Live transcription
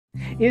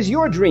Is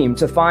your dream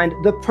to find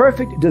the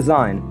perfect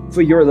design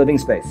for your living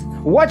space?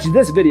 Watch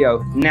this video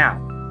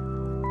now.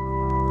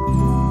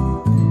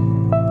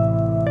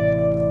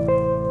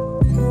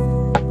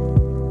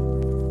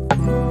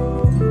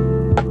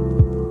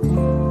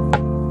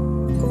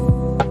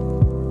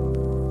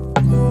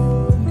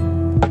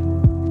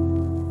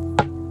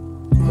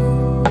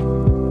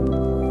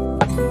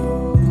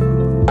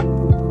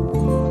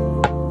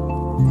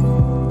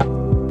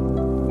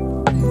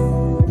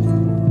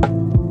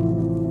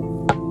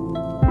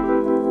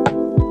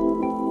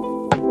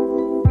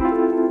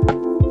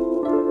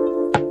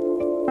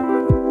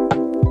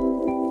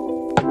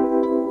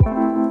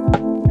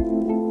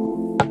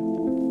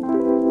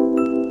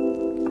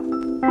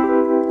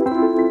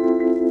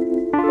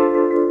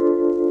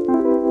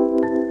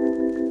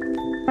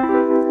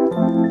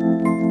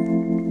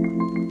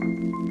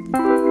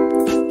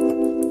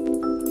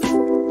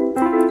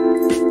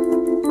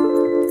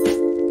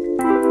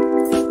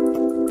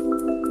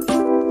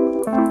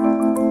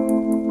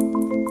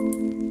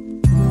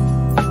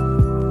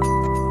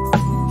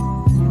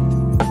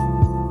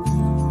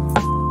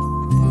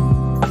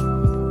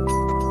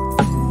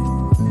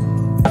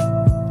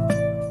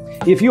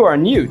 If you are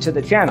new to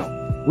the channel,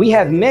 we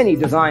have many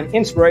design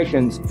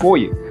inspirations for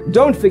you.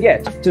 Don't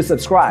forget to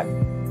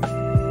subscribe.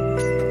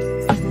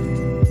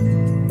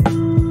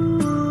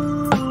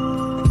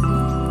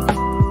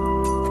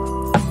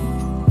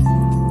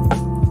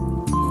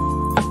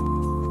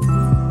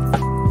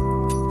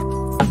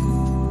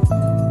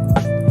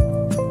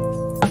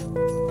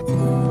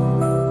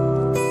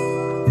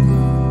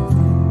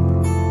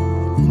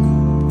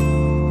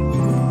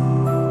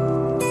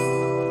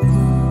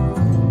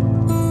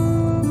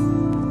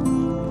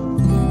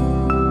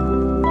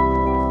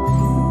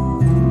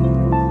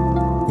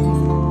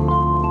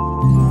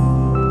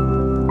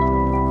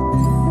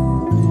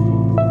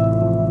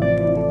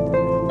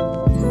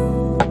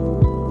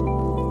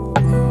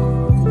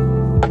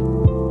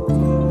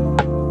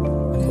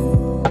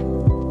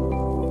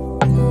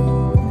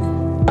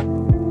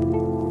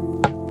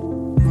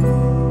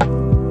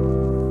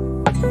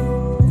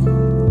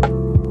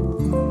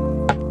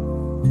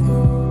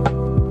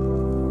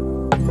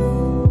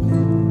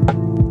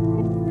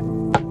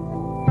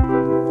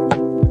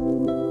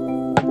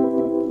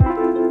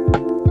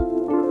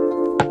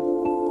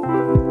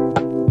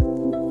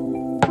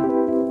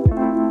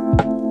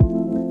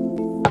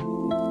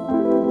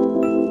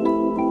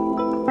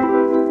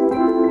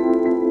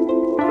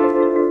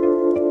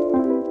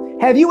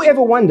 Have you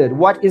ever wondered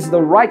what is the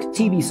right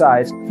TV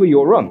size for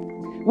your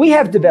room? We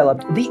have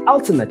developed the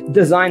ultimate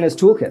designer's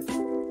toolkit.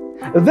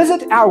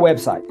 Visit our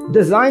website,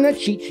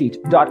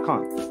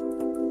 designercheatsheet.com.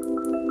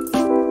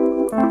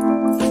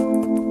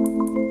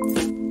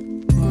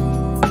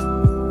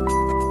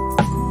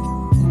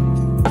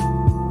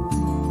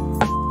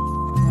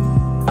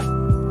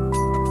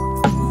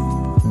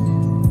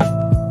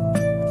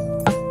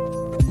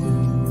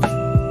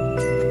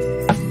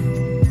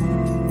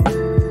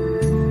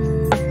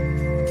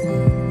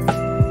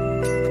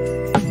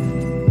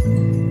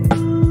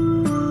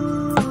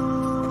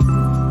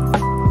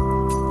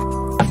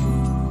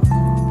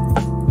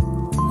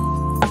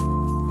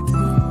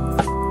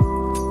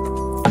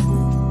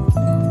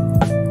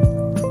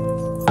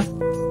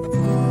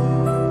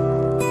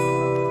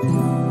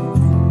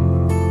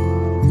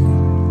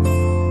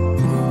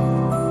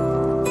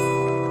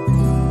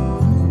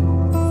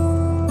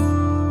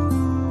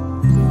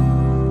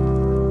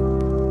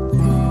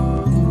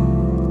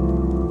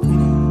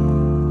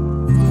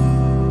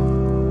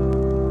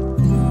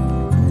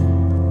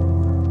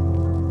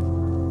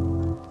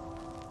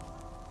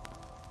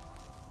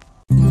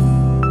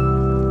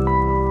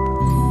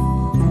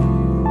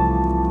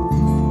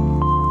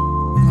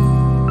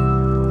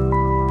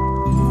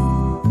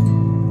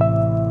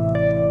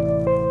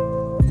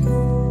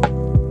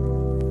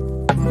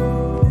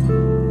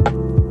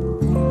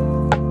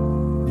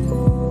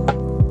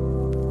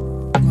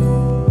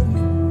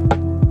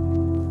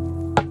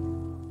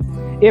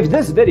 If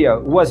this video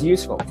was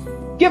useful,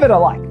 give it a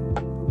like.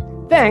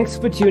 Thanks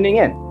for tuning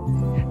in.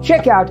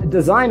 Check out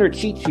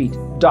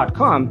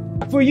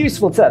designercheatsheet.com for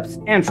useful tips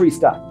and free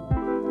stuff.